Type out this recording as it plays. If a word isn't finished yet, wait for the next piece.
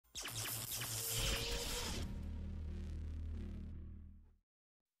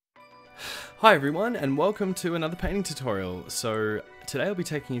Hi everyone, and welcome to another painting tutorial. So today I'll be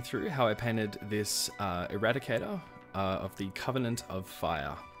taking you through how I painted this eradicator of the Covenant of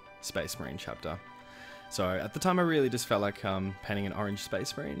Fire Space Marine chapter. So at the time I really just felt like painting an orange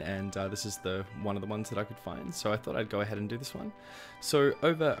Space Marine, and this is one of the ones that I could find, so I thought I'd go ahead and do this one. So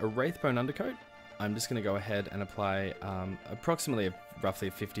over a Wraithbone undercoat, I'm just going to go ahead and apply approximately roughly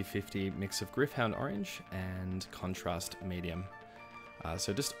a 50-50 mix of FREEHAND orange and contrast medium.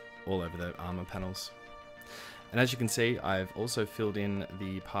 So just all over the armor panels. And as you can see, I've also filled in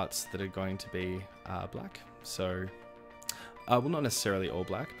the parts that are going to be black. So, well, not necessarily all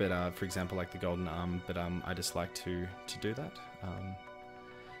black, but for example, like the golden arm, but I just like to do that,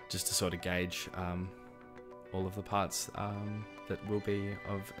 just to sort of gauge all of the parts that will be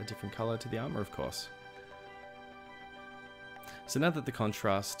of a different color to the armor, of course. So now that the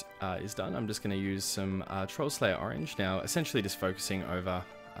contrast is done, I'm just going to use some Troll Slayer orange. Now, essentially just focusing over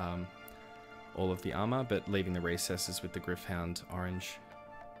all of the armor, but leaving the recesses with the FREEHAND orange.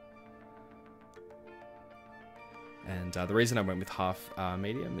 And the reason I went with half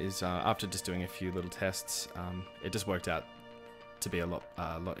medium is after just doing a few little tests, it just worked out to be a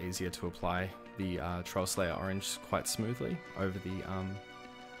lot easier to apply the Troll Slayer orange quite smoothly over the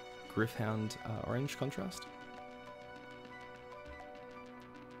FREEHAND orange contrast.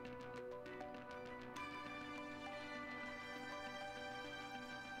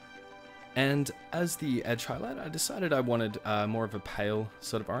 And as the edge highlight, I decided I wanted more of a pale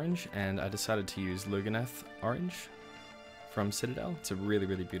sort of orange, and I decided to use Luganeth orange from Citadel. It's a really,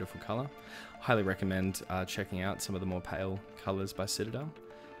 really beautiful color. Highly recommend checking out some of the more pale colors by Citadel.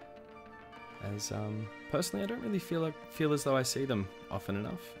 As personally, I don't really feel as though I see them often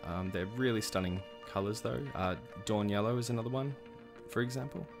enough. They're really stunning colors though. Dawn Yellow is another one, for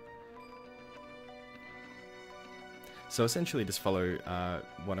example. So essentially just follow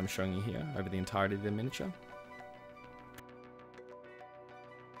what I'm showing you here over the entirety of the miniature.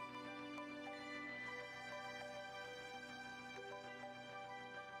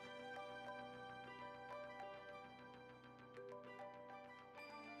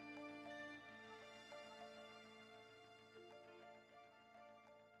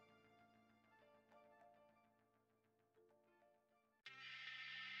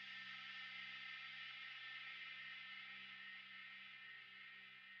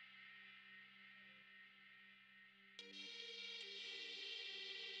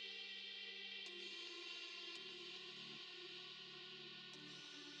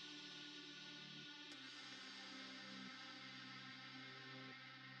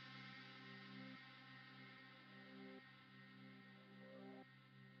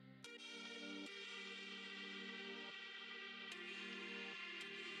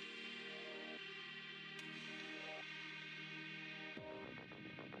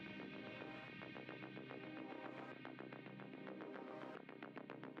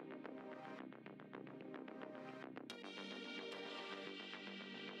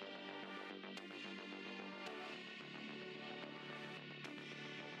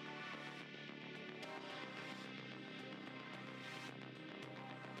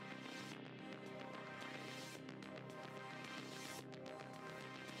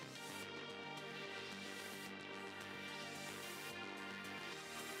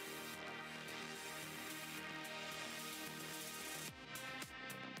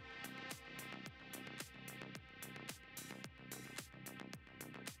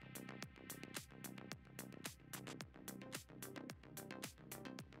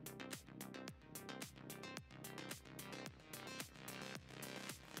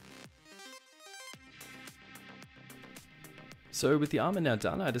 So with the armor now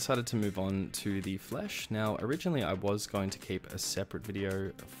done, I decided to move on to the flesh. Now originally I was going to keep a separate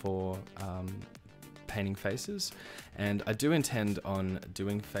video for painting faces, and I do intend on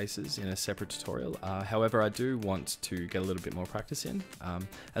doing faces in a separate tutorial. However, I do want to get a little bit more practice in,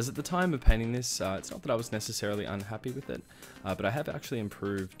 as at the time of painting this, it's not that I was necessarily unhappy with it, but I have actually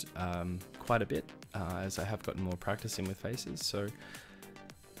improved quite a bit as I have gotten more practice in with faces. So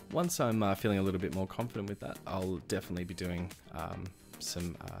once I'm feeling a little bit more confident with that, I'll definitely be doing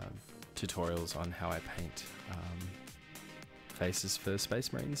some tutorials on how I paint faces for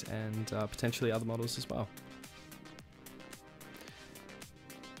Space Marines and potentially other models as well.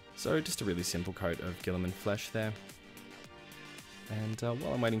 So just a really simple coat of Guilliman flesh there. And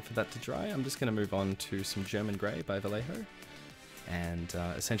while I'm waiting for that to dry, I'm just going to move on to some German Grey by Vallejo, and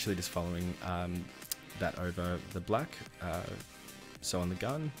essentially just following that over the black. So on the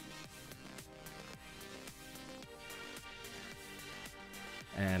gun,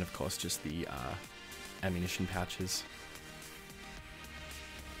 and of course just the ammunition pouches.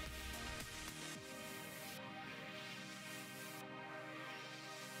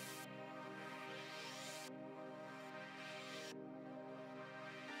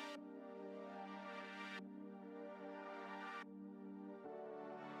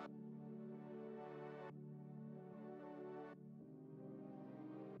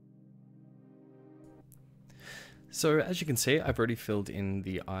 So as you can see, I've already filled in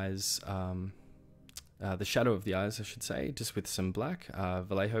the eyes, the shadow of the eyes, I should say, just with some black,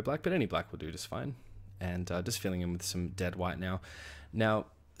 Vallejo black, but any black will do just fine. And just filling in with some dead white now. Now,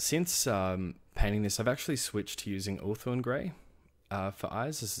 since painting this, I've actually switched to using Ulthuan Grey for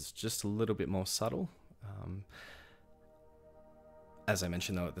eyes. This is just a little bit more subtle. As I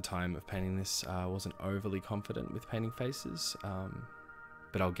mentioned though, at the time of painting this, I wasn't overly confident with painting faces.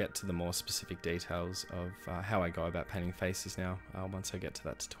 But I'll get to the more specific details of how I go about painting faces now once I get to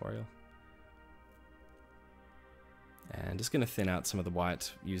that tutorial. And just going to thin out some of the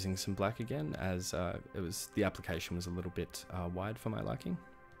white using some black again, as the application was a little bit wide for my liking.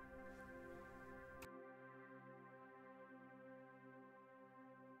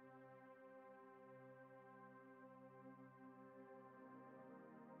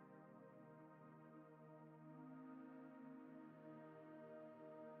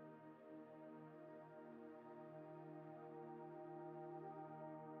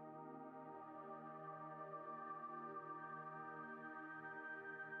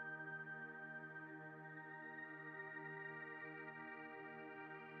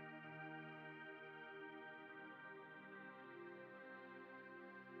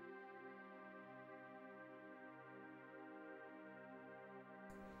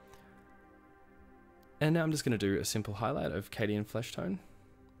 And now I'm just going to do a simple highlight of Cadian flesh tone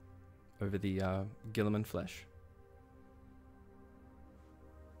over the Guilliman flesh.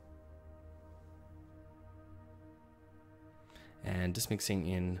 And just mixing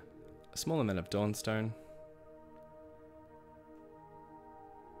in a small amount of Dawnstone,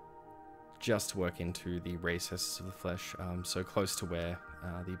 just to work into the recesses of the flesh, so close to where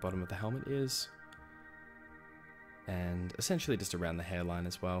the bottom of the helmet is, and essentially just around the hairline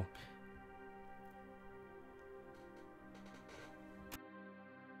as well.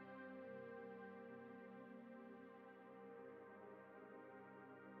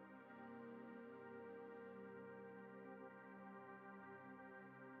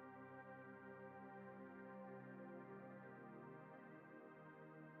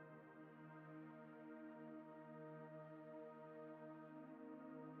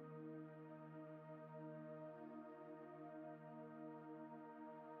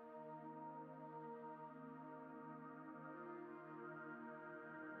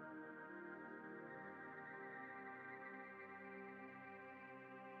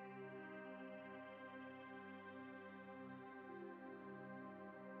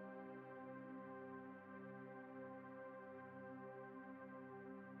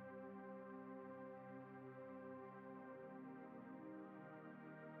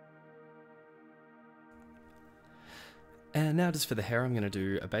 And now just for the hair, I'm going to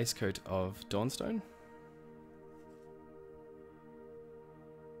do a base coat of Dawnstone.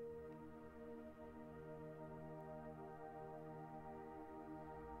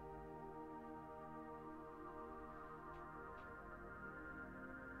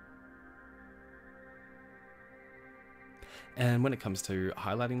 And when it comes to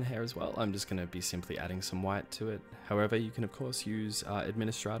highlighting the hair as well, I'm just going to be simply adding some white to it. However, you can of course use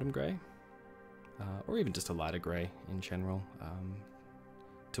Administratum Grey, or even just a lighter grey in general,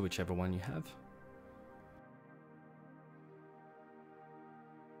 to whichever one you have.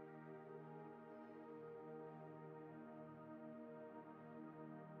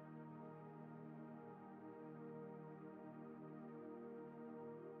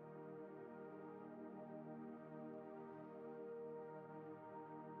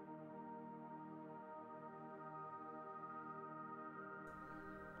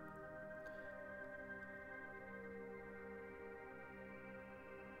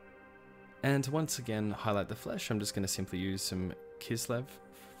 And to once again highlight the flesh, I'm just going to simply use some Kislev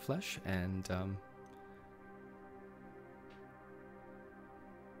flesh and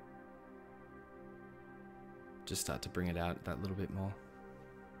just start to bring it out that little bit more.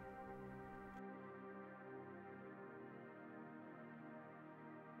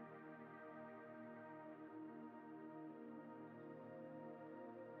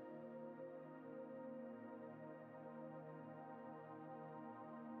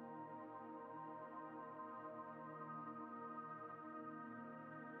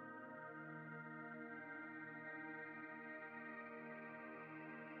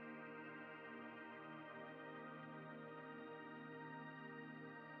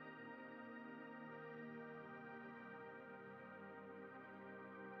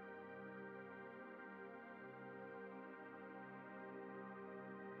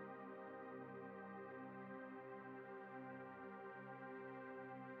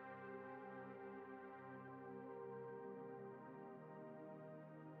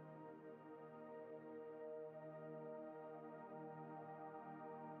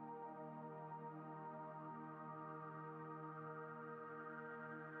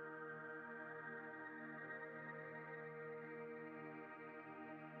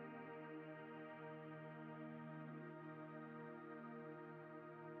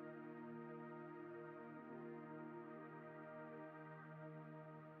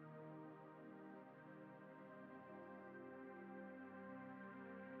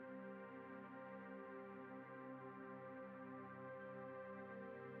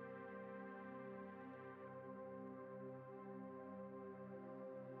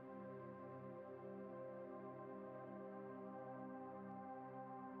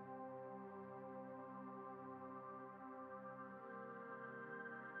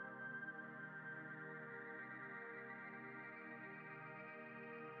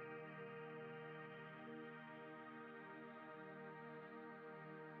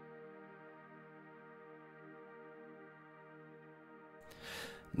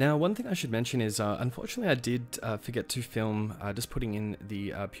 Now, one thing I should mention is, unfortunately, I did forget to film just putting in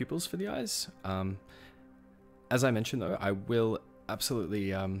the pupils for the eyes. As I mentioned, though, I will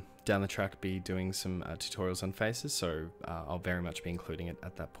absolutely down the track be doing some tutorials on faces, so I'll very much be including it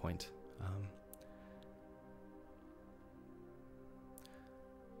at that point.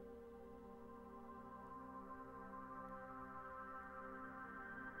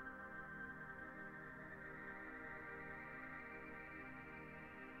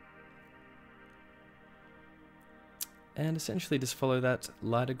 And essentially just follow that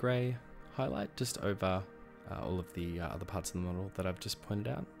lighter grey highlight just over all of the other parts of the model that I've just pointed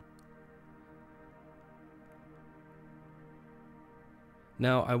out.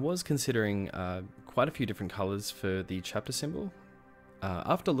 Now, I was considering quite a few different colours for the chapter symbol.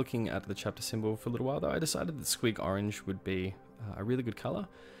 After looking at the chapter symbol for a little while though, I decided that squig orange would be a really good colour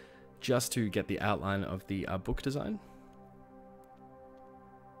just to get the outline of the book design.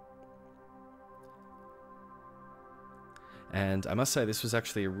 And I must say this was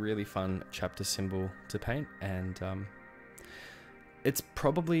actually a really fun chapter symbol to paint, and it's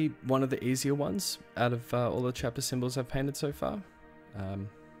probably one of the easier ones out of all the chapter symbols I've painted so far.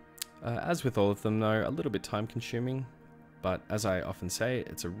 As with all of them though, a little bit time consuming, but as I often say,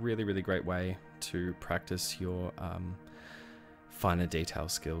 it's a really, really great way to practice your finer detail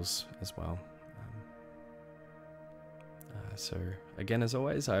skills as well. So again, as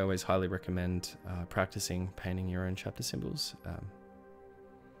always, I always highly recommend practicing painting your own chapter symbols,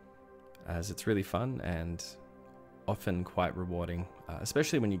 as it's really fun and often quite rewarding,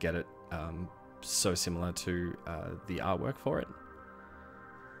 especially when you get it so similar to the artwork for it.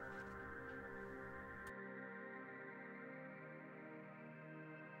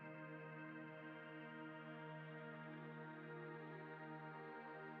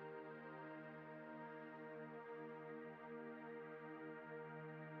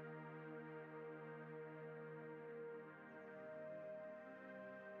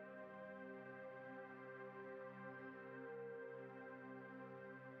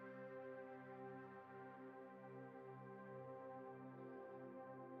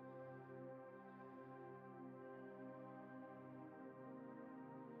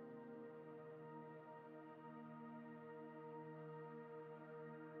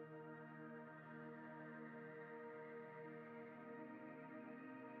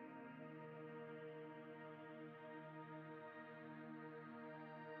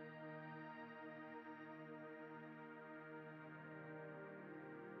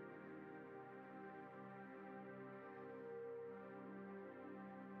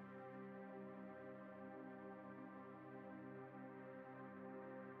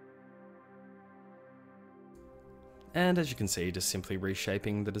 And as you can see, just simply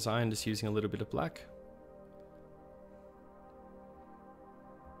reshaping the design, just using a little bit of black.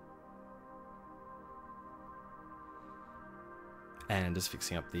 And just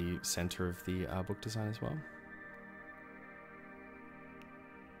fixing up the center of the book design as well.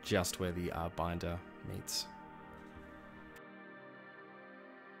 Just where the binder meets.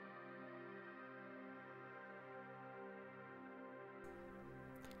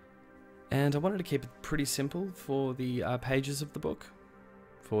 And I wanted to keep it pretty simple for the pages of the book,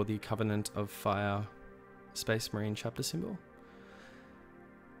 for the Covenant of Fire Space Marine chapter symbol.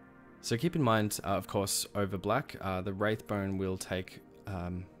 So keep in mind, of course, over black, the Wraithbone will take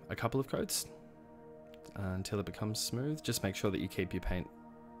a couple of coats until it becomes smooth. Just make sure that you keep your paint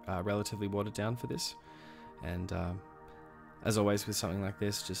relatively watered down for this. And as always with something like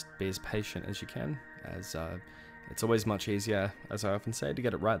this, just be as patient as you can, as it's always much easier, as I often say, to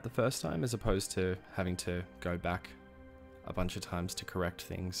get it right the first time as opposed to having to go back a bunch of times to correct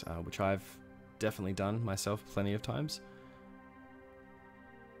things, which I've definitely done myself plenty of times.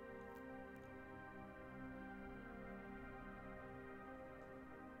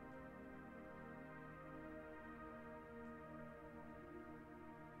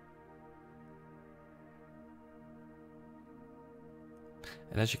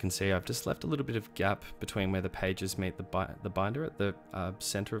 And as you can see, I've just left a little bit of gap between where the pages meet the binder at the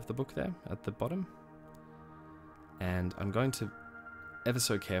center of the book there, at the bottom. And I'm going to ever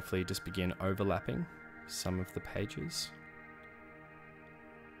so carefully just begin overlapping some of the pages.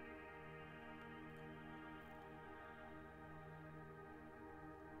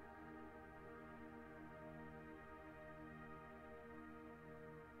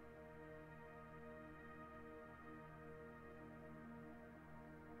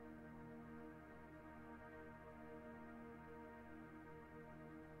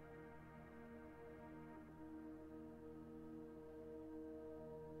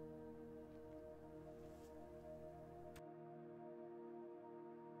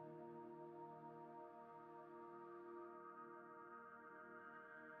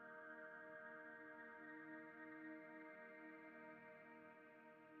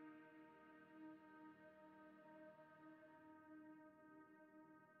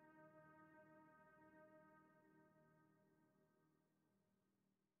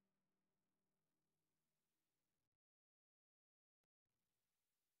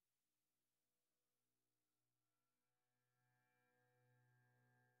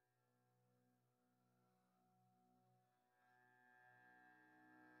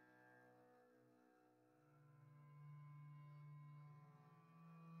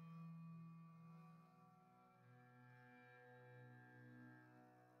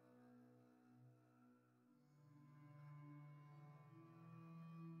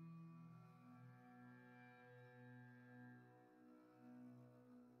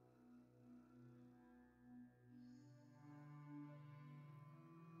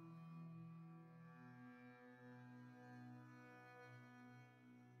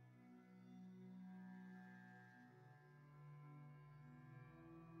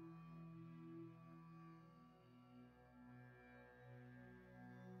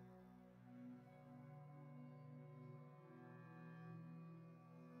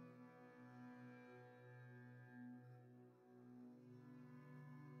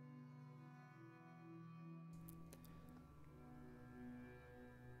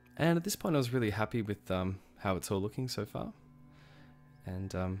 And at this point I was really happy with how it's all looking so far.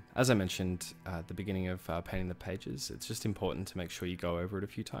 And as I mentioned at the beginning of painting the pages, it's just important to make sure you go over it a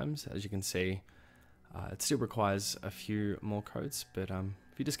few times. As you can see, it still requires a few more coats, but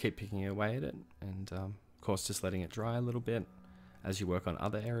if you just keep picking away at it, and of course just letting it dry a little bit as you work on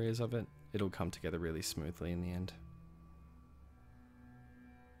other areas of it, it'll come together really smoothly in the end.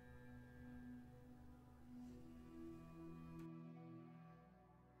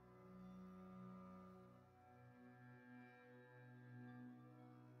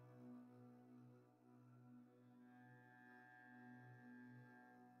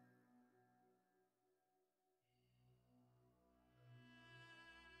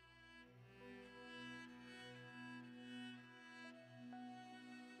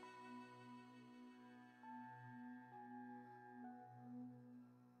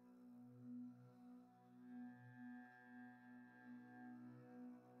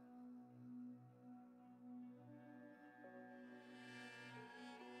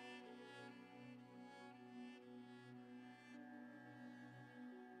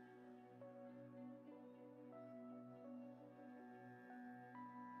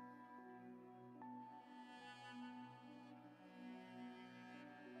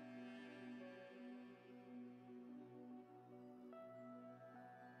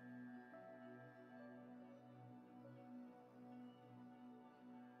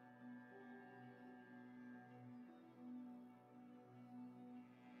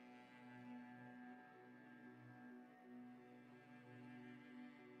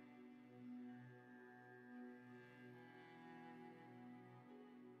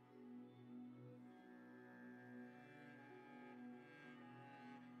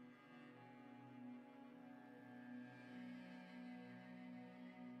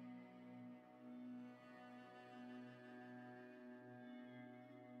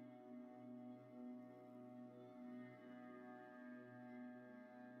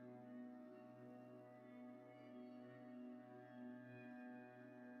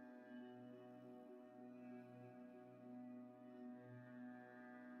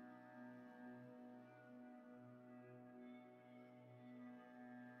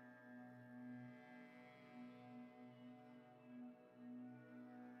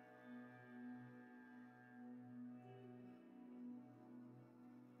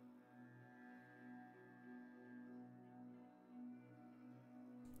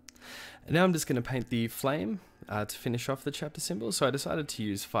 And now I'm just going to paint the flame to finish off the chapter symbol. So I decided to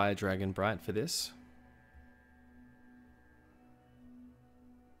use Fire Dragon Bright for this.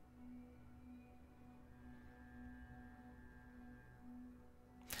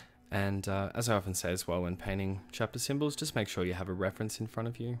 And as I often say as well when painting chapter symbols, just make sure you have a reference in front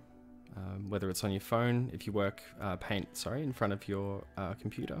of you. Whether it's on your phone, if you paint in front of your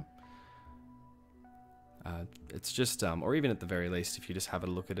computer. It's just, or even at the very least, if you just have a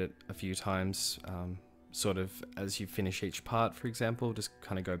look at it a few times, sort of as you finish each part, for example, just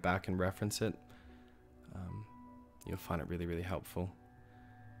kind of go back and reference it. You'll find it really, really helpful.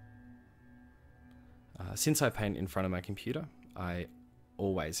 Since I paint in front of my computer, I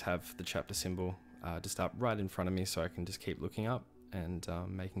always have the chapter symbol just up right in front of me, so I can just keep looking up and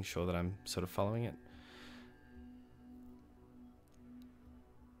making sure that I'm sort of following it.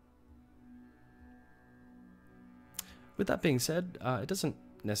 With that being said, it doesn't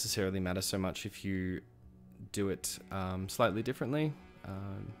necessarily matter so much if you do it slightly differently.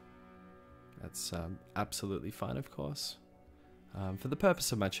 That's absolutely fine, of course. For the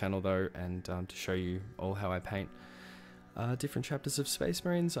purpose of my channel though, and to show you all how I paint different chapters of Space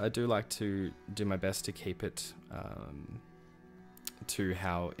Marines, I do like to do my best to keep it to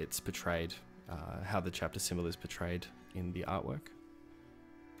how it's portrayed, how the chapter symbol is portrayed in the artwork.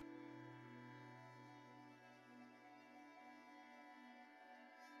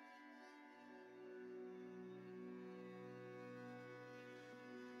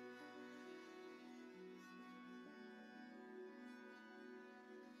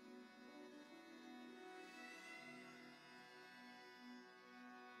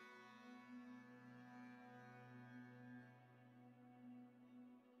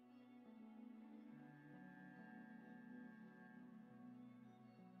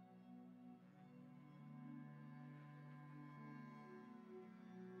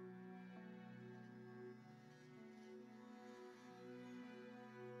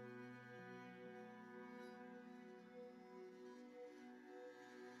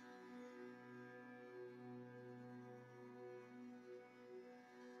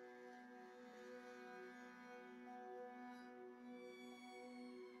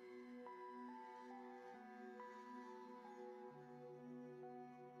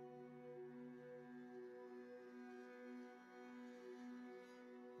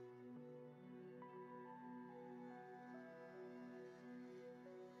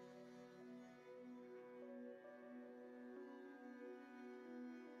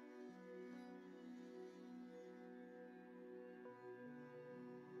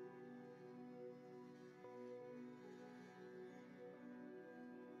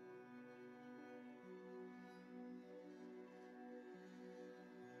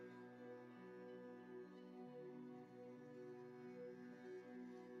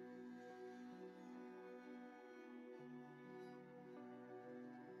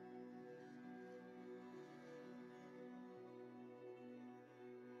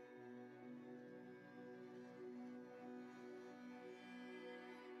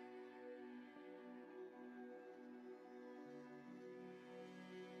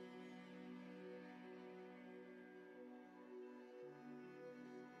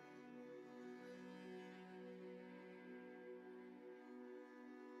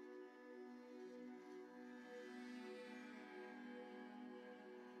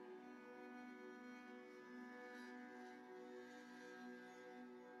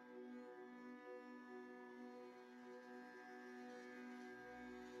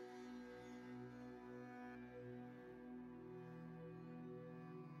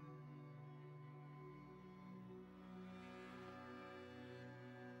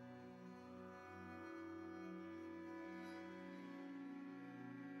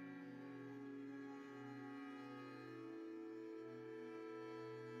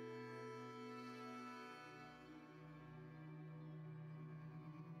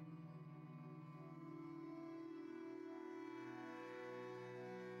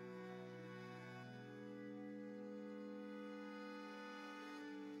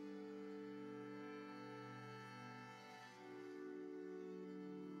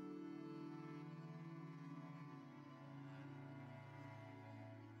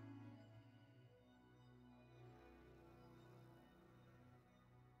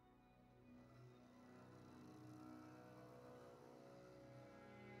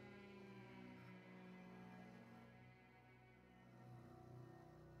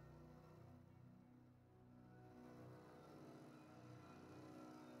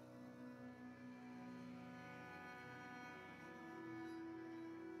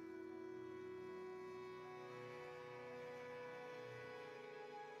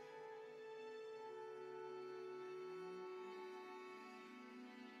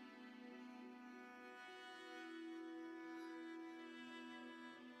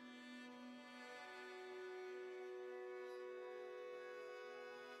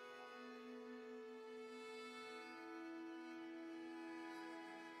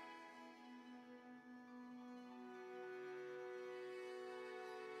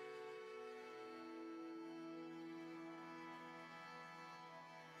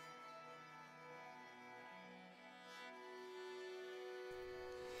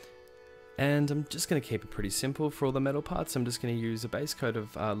 And I'm just going to keep it pretty simple for all the metal parts. I'm just going to use a base coat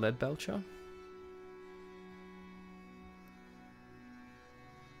of lead belcher.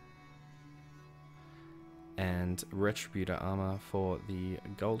 And retributor armor for the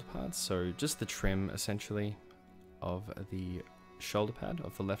gold parts. So just the trim essentially of the shoulder pad,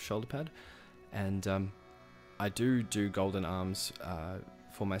 of the left shoulder pad. And I do golden arms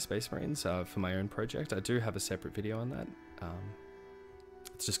for my Space Marines for my own project. I do have a separate video on that.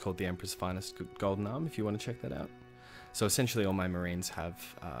 It's just called the Emperor's Finest Golden Arm if you want to check that out. So essentially all my Marines have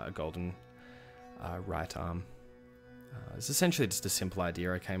a golden right arm. It's essentially just a simple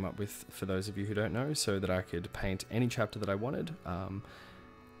idea I came up with for those of you who don't know, so that I could paint any chapter that I wanted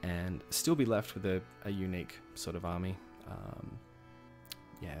and still be left with a unique sort of army.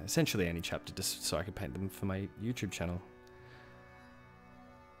 Yeah, essentially any chapter, just so I could paint them for my YouTube channel.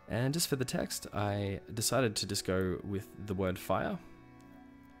 And just for the text, I decided to just go with the word fire.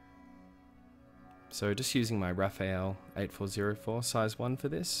 So just using my Raphael 8404 size 1 for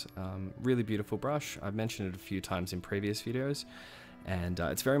this. Really beautiful brush. I've mentioned it a few times in previous videos, and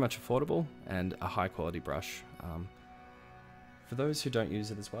it's very much affordable and a high quality brush. For those who don't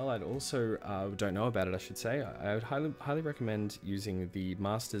use it as well, I'd also, don't know about it I should say, I would highly recommend using the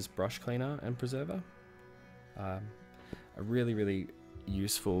Masters Brush Cleaner and Preserver. A really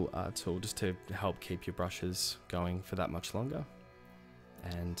useful tool just to help keep your brushes going for that much longer.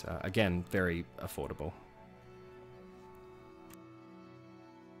 And again, very affordable.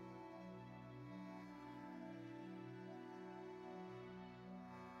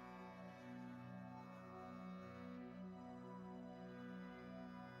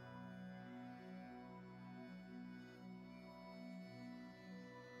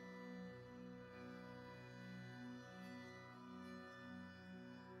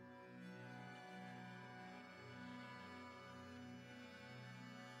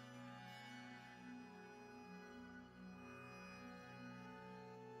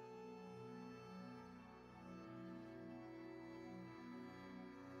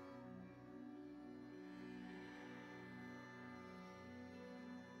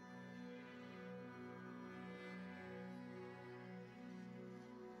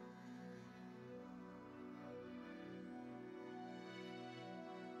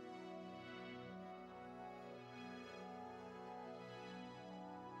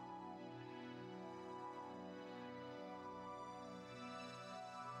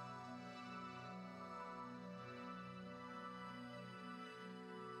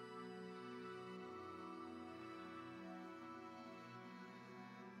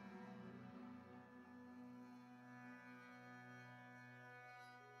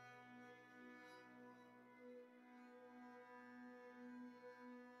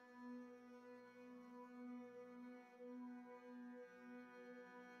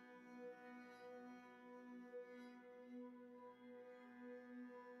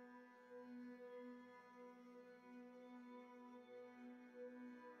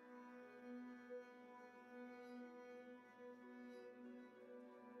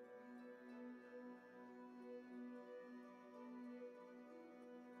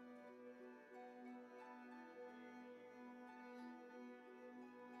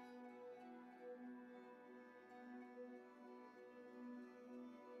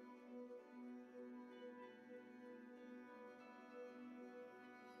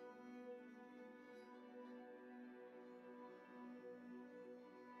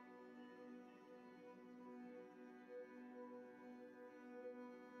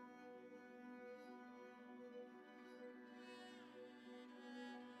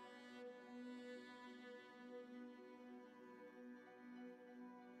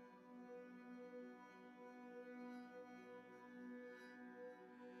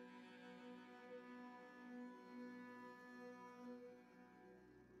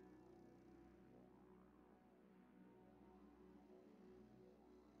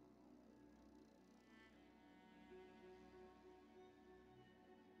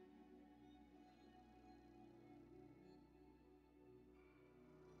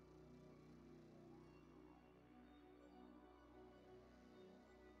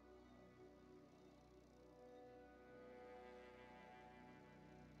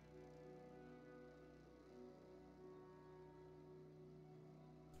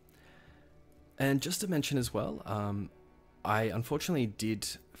 And just to mention as well, I unfortunately did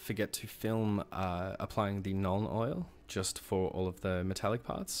forget to film applying the Nuln oil just for all of the metallic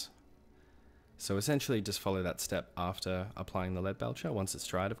parts. So essentially just follow that step after applying the lead belcher, once it's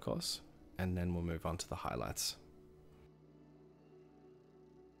dried of course, and then we'll move on to the highlights.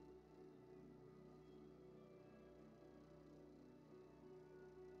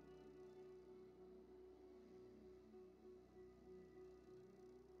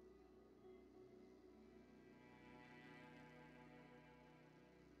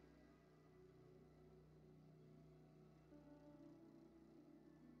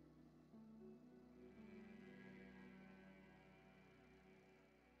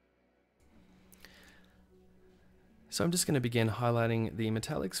 So I'm just going to begin highlighting the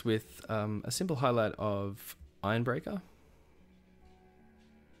metallics with a simple highlight of Ironbreaker.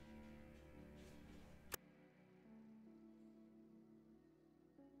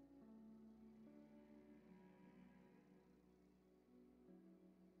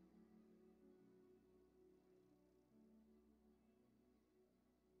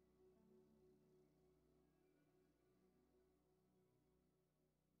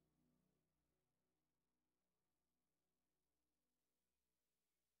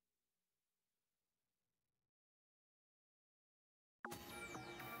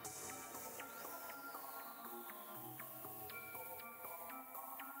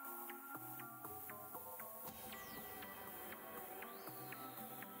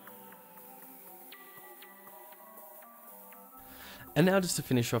 And now just to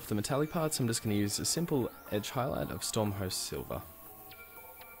finish off the metallic parts, I'm just going to use a simple edge highlight of Stormhost Silver.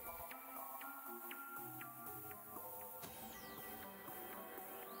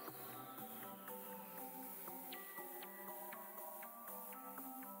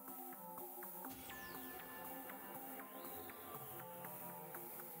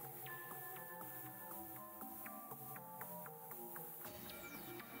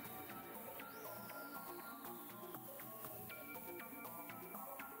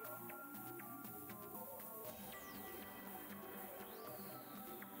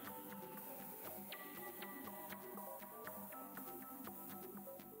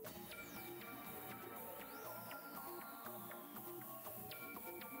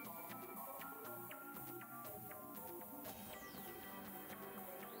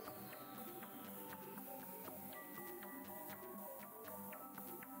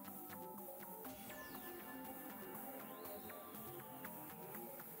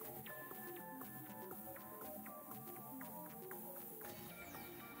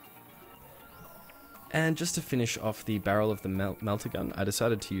 And just to finish off the barrel of the melter gun, I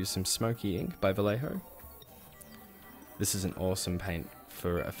decided to use some Smoky Ink by Vallejo. This is an awesome paint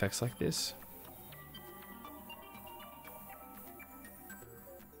for effects like this.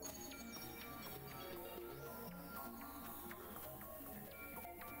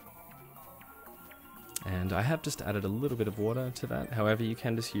 And I have just added a little bit of water to that, however you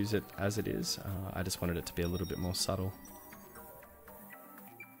can just use it as it is. I just wanted it to be a little bit more subtle.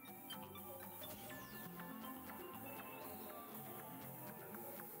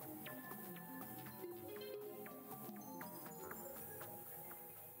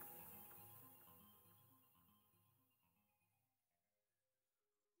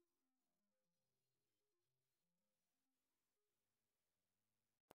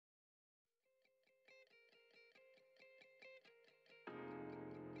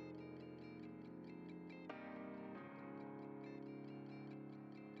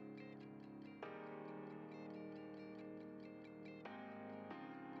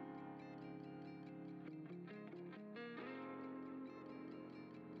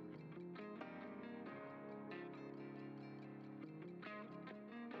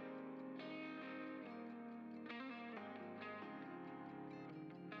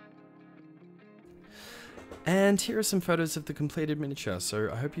 And here are some photos of the completed miniature, so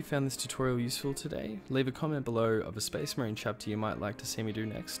I hope you found this tutorial useful today. Leave a comment below of a Space Marine chapter you might like to see me do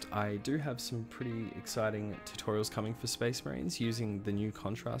next. I do have some pretty exciting tutorials coming for Space Marines using the new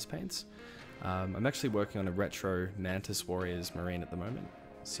contrast paints. I'm actually working on a retro Mantis Warriors Marine at the moment,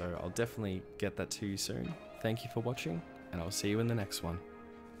 so I'll definitely get that to you soon. Thank you for watching, and I'll see you in the next one.